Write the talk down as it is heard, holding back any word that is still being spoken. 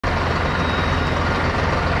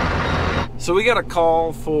So we got a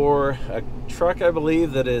call for a truck, I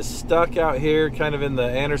believe, that is stuck out here kind of in the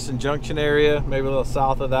Anderson Junction area, maybe a little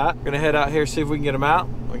south of that. We're gonna head out here, see if we can get them out.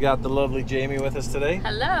 We got the lovely Jamie with us today.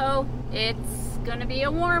 Hello. It's gonna be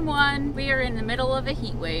a warm one. We are in the middle of a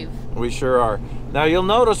heat wave. We sure are. Now you'll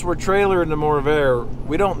notice we're trailering the Morrvair.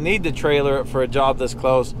 We don't need to trailer it for a job this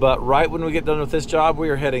close, but right when we get done with this job, we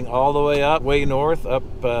are heading all the way up, way north, up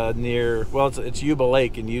near, well, it's Yuba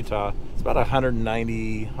Lake in Utah. It's about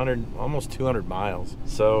 190, almost 200 miles.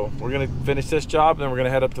 So we're gonna finish this job, and then we're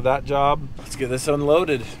gonna head up to that job. Let's get this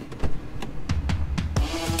unloaded.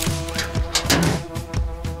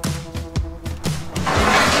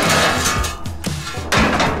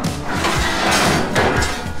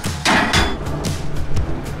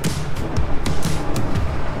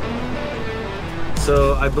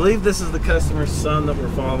 So I believe this is the customer's son that we're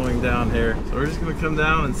following down here. So we're just gonna come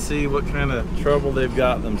down and see what kind of trouble they've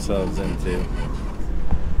got themselves into.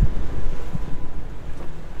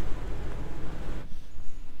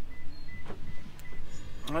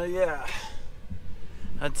 Oh yeah,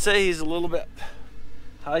 I'd say he's a little bit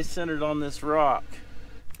high centered on this rock.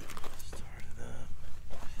 Start it up.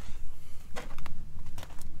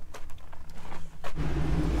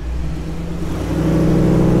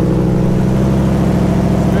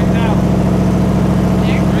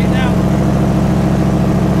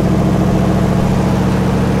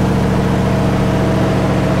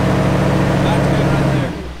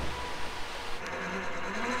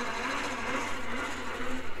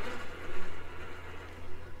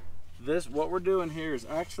 What we're doing here is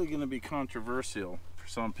actually going to be controversial for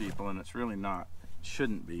some people, and it's really not. It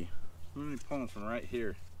shouldn't be. I'm going to be pulling from right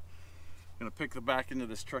here. I'm going to pick the back end of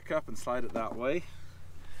this truck up and slide it that way.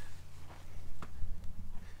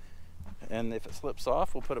 And if it slips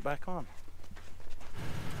off, we'll put it back on.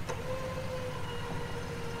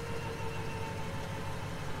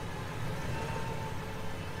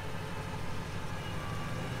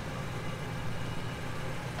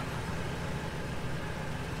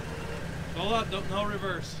 Hold on, no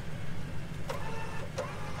reverse.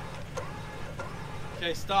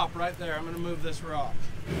 Okay, stop right there. I'm gonna move this rock.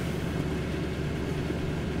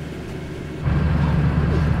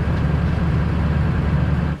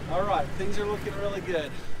 All right, things are looking really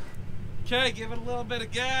good. Okay, give it a little bit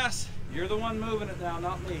of gas. You're the one moving it now,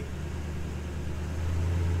 not me.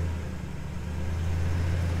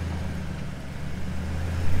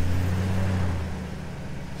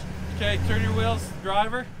 Okay, turn your wheels,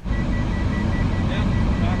 driver.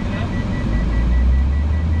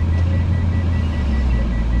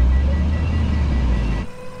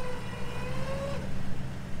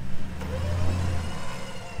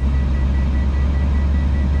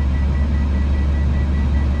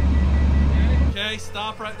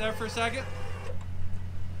 Stop right there for a second.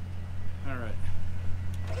 All right.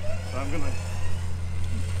 So I'm gonna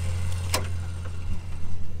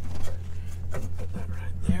put that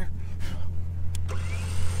right there.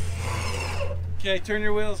 Okay, turn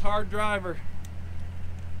your wheels hard, driver.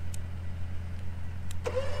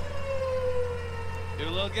 Give it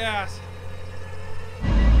a little gas.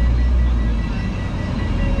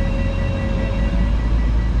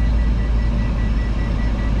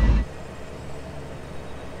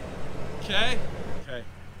 Okay, okay,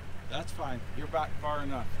 that's fine. You're back far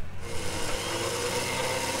enough.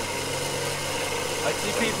 I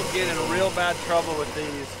see people get in real bad trouble with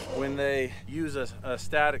these when they use a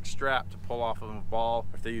static strap to pull off of a ball,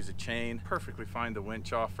 or if they use a chain. Perfectly fine to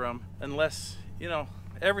winch off from, unless, you know,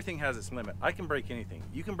 everything has its limit. I can break anything.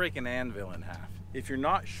 You can break an anvil in half. If you're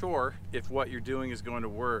not sure if what you're doing is going to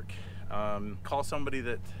work, call somebody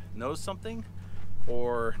that knows something,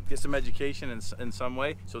 or get some education in some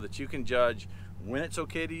way so that you can judge when it's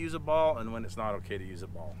okay to use a ball and when it's not okay to use a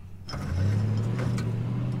ball.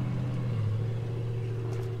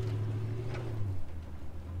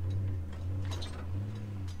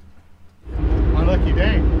 My lucky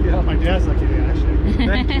day. Yeah, my dad's lucky day, actually.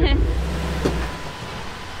 Thank you.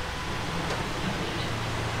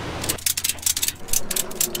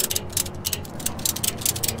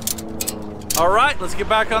 All right, let's get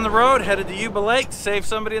back on the road, headed to Yuba Lake to save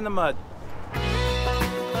somebody in the mud.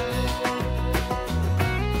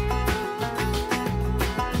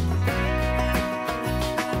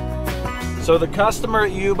 So the customer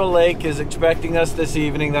at Yuba Lake is expecting us this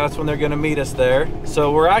evening. That's when they're gonna meet us there.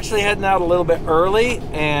 So we're actually heading out a little bit early.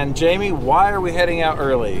 And Jamie, why are we heading out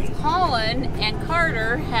early? Colin and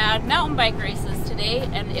Carter had mountain bike races today,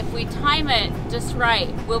 and if we time it just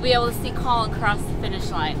right, we'll be able to see Colin cross the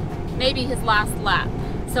finish line. Maybe his last lap.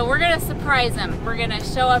 So we're gonna surprise him. We're gonna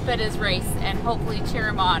show up at his race and hopefully cheer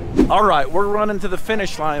him on. All right, we're running to the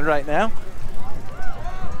finish line right now.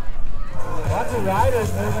 Lots of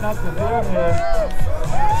riders moving up the field here.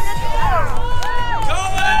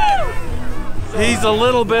 He's a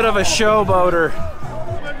little bit of a showboater.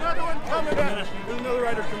 There's another one coming in. There's another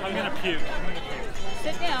rider coming in. I'm gonna puke.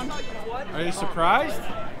 Sit down. Are you surprised?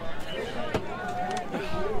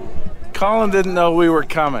 Colin didn't know we were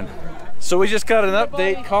coming. So we just got an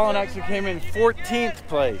update. Colin actually came in 14th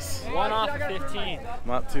place. 1 off of 15.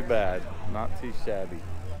 Not too bad, not too shabby.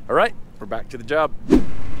 All right, we're back to the job.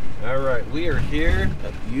 All right, we are here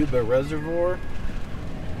at Yuba Reservoir.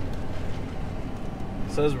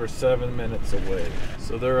 It says we're 7 minutes away.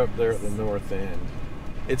 So they're up there at the north end.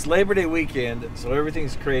 It's Labor Day weekend, so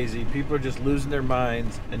everything's crazy. People are just losing their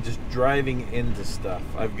minds and just driving into stuff.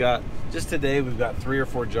 Just today we've got 3 or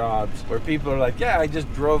 4 jobs where people are like, yeah, I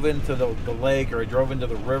just drove into the lake, or I drove into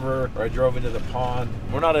the river, or I drove into the pond.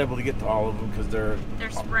 We're not able to get to all of them because they're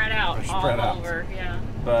spread out all over, yeah.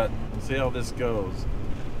 But we'll see how this goes.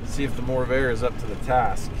 Let's see if the Morrvair is up to the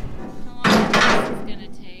task. How long is this gonna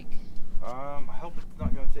take? I hope it's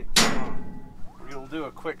not gonna take too long. We're gonna do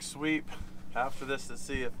a quick sweep after this to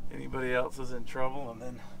see if anybody else is in trouble, and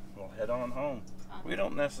then we'll head on home. We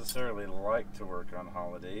don't necessarily like to work on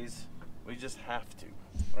holidays. We just have to.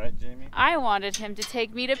 Right, Jamie? I wanted him to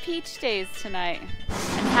take me to Peach Days tonight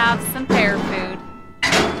and have some pear food.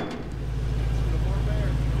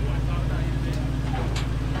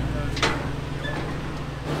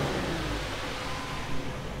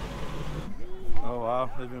 Oh wow,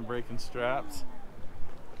 they've been breaking straps.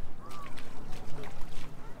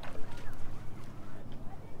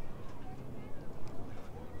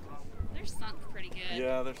 They're sunk pretty good.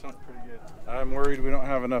 Yeah, they're sunk pretty good. I'm worried we don't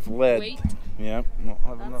have enough lead. Weight? Yep, don't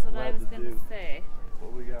have That's enough what I lead was to gonna do say.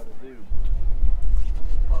 what we gotta do.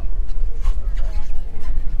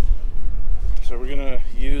 So we're gonna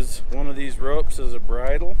use one of these ropes as a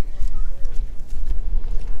bridle.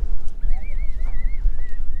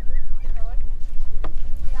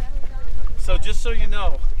 So just so you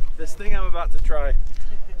know, this thing I'm about to try,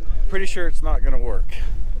 pretty sure it's not gonna work.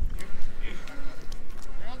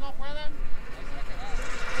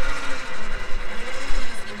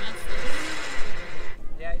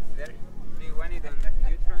 Yeah, it's very. Do you want it on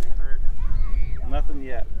neutron or? Nothing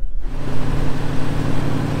yet.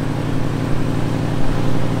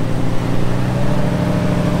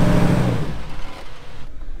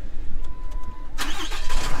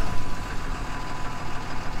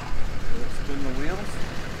 Spin the wheels.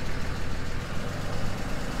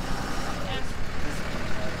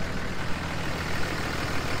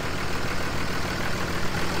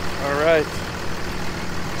 All right,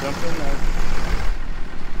 jump in there.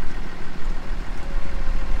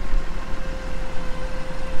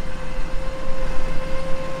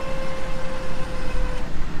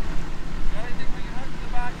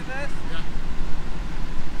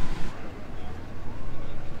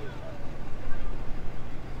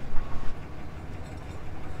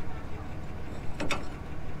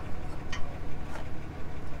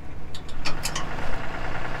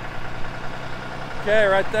 Okay,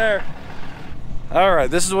 right there. All right,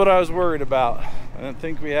 this is what I was worried about. I didn't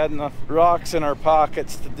think we had enough rocks in our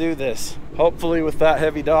pockets to do this. Hopefully with that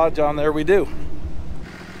heavy Dodge on there, we do.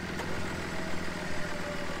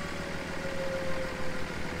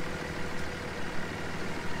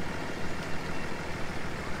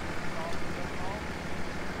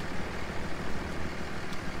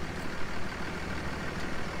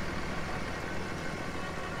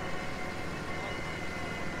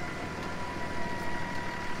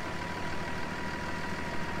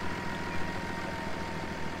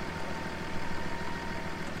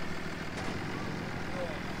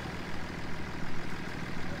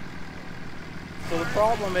 So the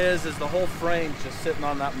problem is the whole frame's just sitting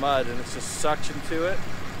on that mud and it's just suction to it.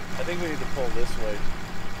 I think we need to pull this way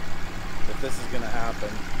if this is going to happen.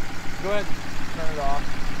 Go ahead, turn it off.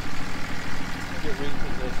 Get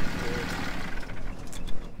repositioned here.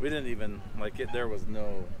 We didn't even, like it, there was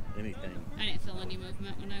no anything. I didn't feel any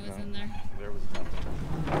movement when I was in there. There was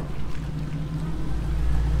nothing.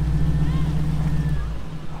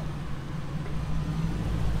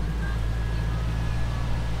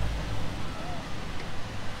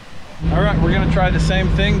 All right, we're gonna try the same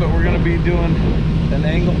thing, but we're gonna be doing an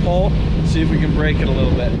angle pull, see if we can break it a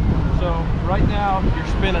little bit. So right now, you're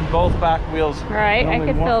spinning both back wheels. Right, I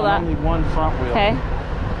can feel that. Only one front wheel. Okay.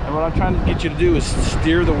 And what I'm trying to get you to do is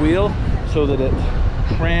steer the wheel so that it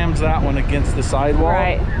crams that one against the sidewall,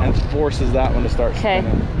 right, and forces that one to start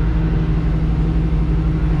spinning.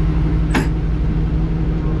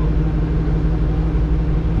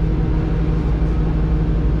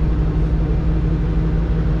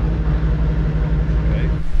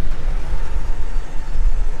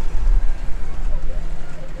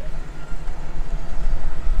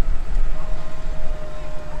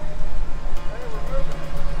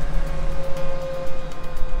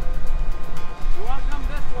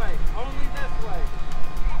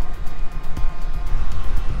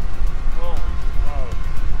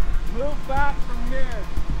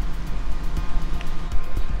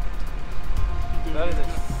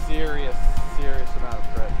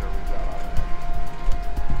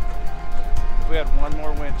 had one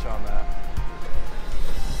more winch on that.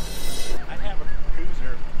 I have a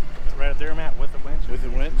cruiser right up there, Matt, with the winch. With the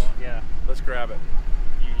winch? Yeah. Let's grab it.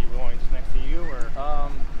 You going just next to you, or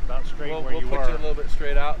about straight where you We'll put you a little bit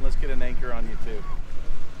straight out, and let's get an anchor on you too.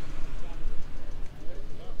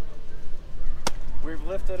 We've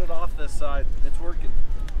lifted it off this side. It's working.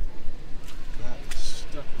 That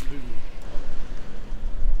stuck loose.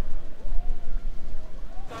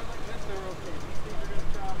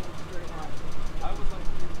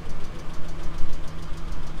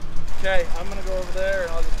 Okay, I'm gonna go over there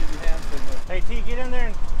and I'll just give you hand signals. Hey T, get in there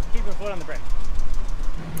and keep your foot on the brake.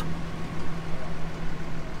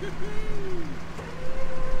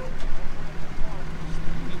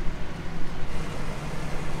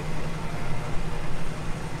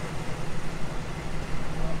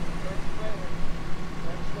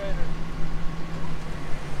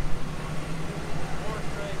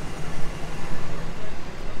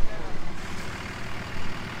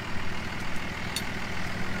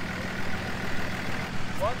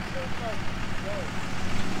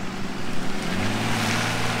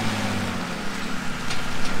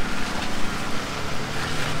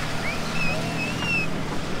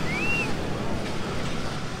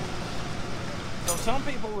 So some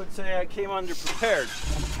people would say I came underprepared,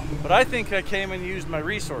 but I think I came and used my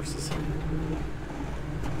resources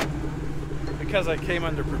because I came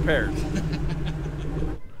underprepared.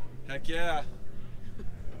 Heck yeah.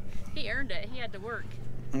 He earned it. He had to work.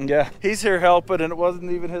 Yeah, he's here helping and it wasn't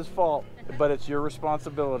even his fault, but it's your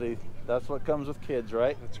responsibility. That's what comes with kids,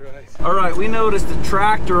 right? That's right. All right, we noticed a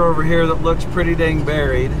tractor over here that looks pretty dang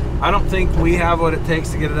buried. I don't think we have what it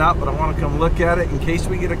takes to get it out, but I want to come look at it in case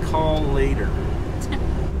we get a call later.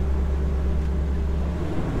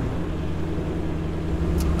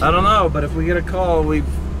 I don't know, but if we get a call, we've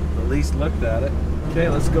at least looked at it. Okay,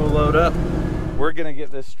 let's go load up. We're gonna get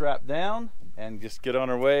this strapped down and just get on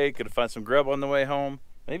our way. Could find some grub on the way home.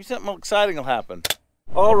 Maybe something exciting will happen.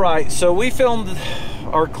 All right, so we filmed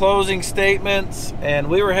our closing statements and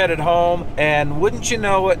we were headed home, and wouldn't you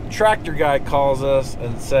know it, tractor guy calls us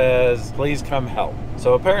and says, please come help.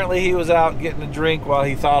 So apparently he was out getting a drink while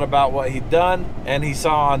he thought about what he'd done, and he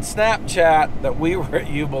saw on Snapchat that we were at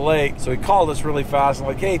Yuba Lake, so he called us really fast and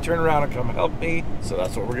like, hey, turn around and come help me. So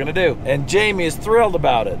that's what we're gonna do. And Jamie is thrilled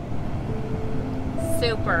about it.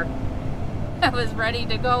 Super. I was ready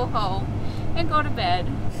to go home and go to bed.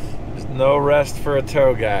 There's no rest for a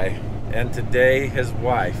tow guy. And today, his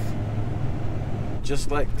wife.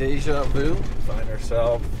 Just like deja vu, we find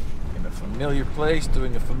ourselves in a familiar place,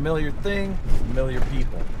 doing a familiar thing, familiar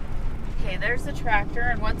people. Okay, there's the tractor,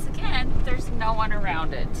 and once again, there's no one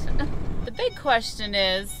around it. The big question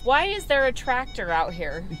is, why is there a tractor out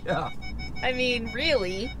here? Yeah. I mean,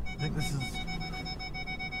 really? I think this is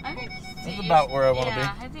This is about where I want to be.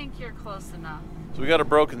 Yeah, I think you're close enough. So we got a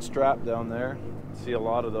broken strap down there. See a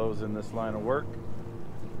lot of those in this line of work.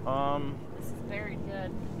 This is buried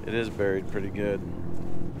good. It is buried pretty good.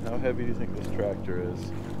 How heavy do you think this tractor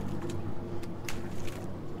is?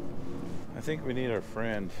 I think we need our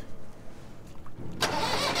friend.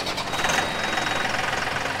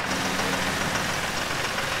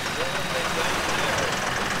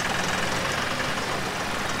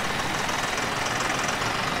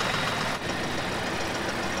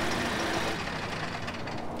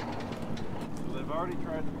 Already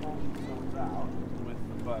tried to pull those out with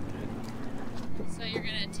the bucket. So you're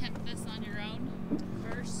gonna attempt this on your own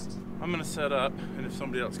first? I'm gonna set up, and if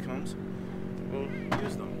somebody else comes, we'll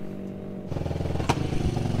use them.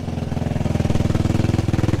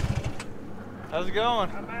 How's it going?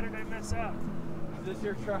 How bad did I mess up? Is this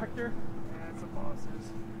your tractor? Yeah, it's a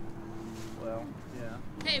boss's. Well, yeah.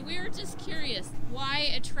 Hey, we were just curious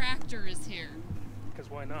why a tractor is here.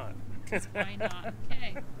 Because why not? Why not?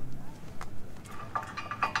 Okay.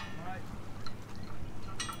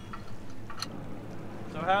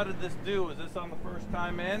 So how did this do? Was this on the first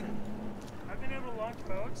time in? I've been able to launch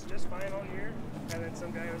boats just fine all year. And then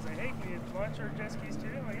some guy was like, hey, can you launch our jet skis too?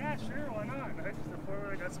 I'm like, yeah, sure, why not? And I just the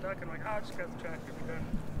forward, I got stuck, and I'm like, oh, I'll just got the tractor, be done.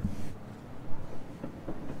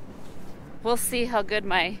 We'll see how good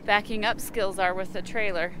my backing up skills are with the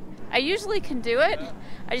trailer. I usually can do it,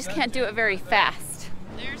 I just can't do it very fast.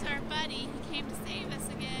 There's our buddy. He came to save us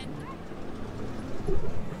again.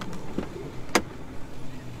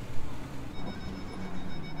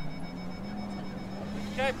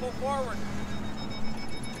 Okay, pull forward.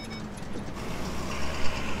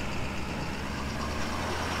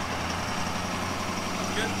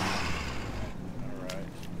 Good. All right.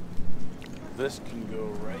 This can go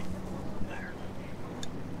right there.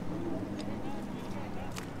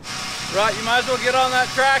 Right, you might as well get on that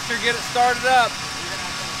tractor, get it started up.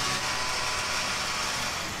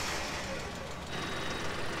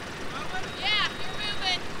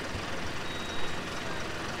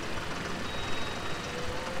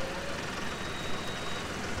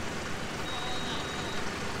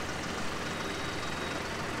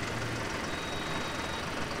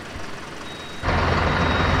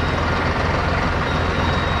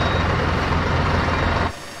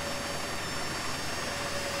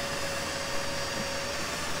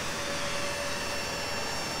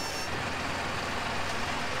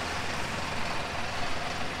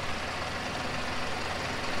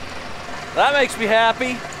 That makes me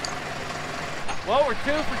happy. Well, we're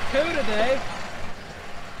 2 for 2 today.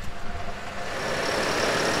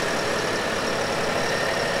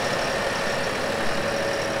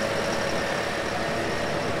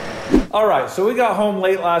 All right, so we got home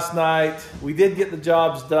late last night. We did get the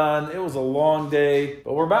jobs done. It was a long day,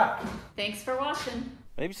 but we're back. Thanks for watching.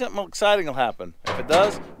 Maybe something exciting will happen. If it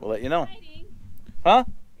does, we'll let you know. Huh?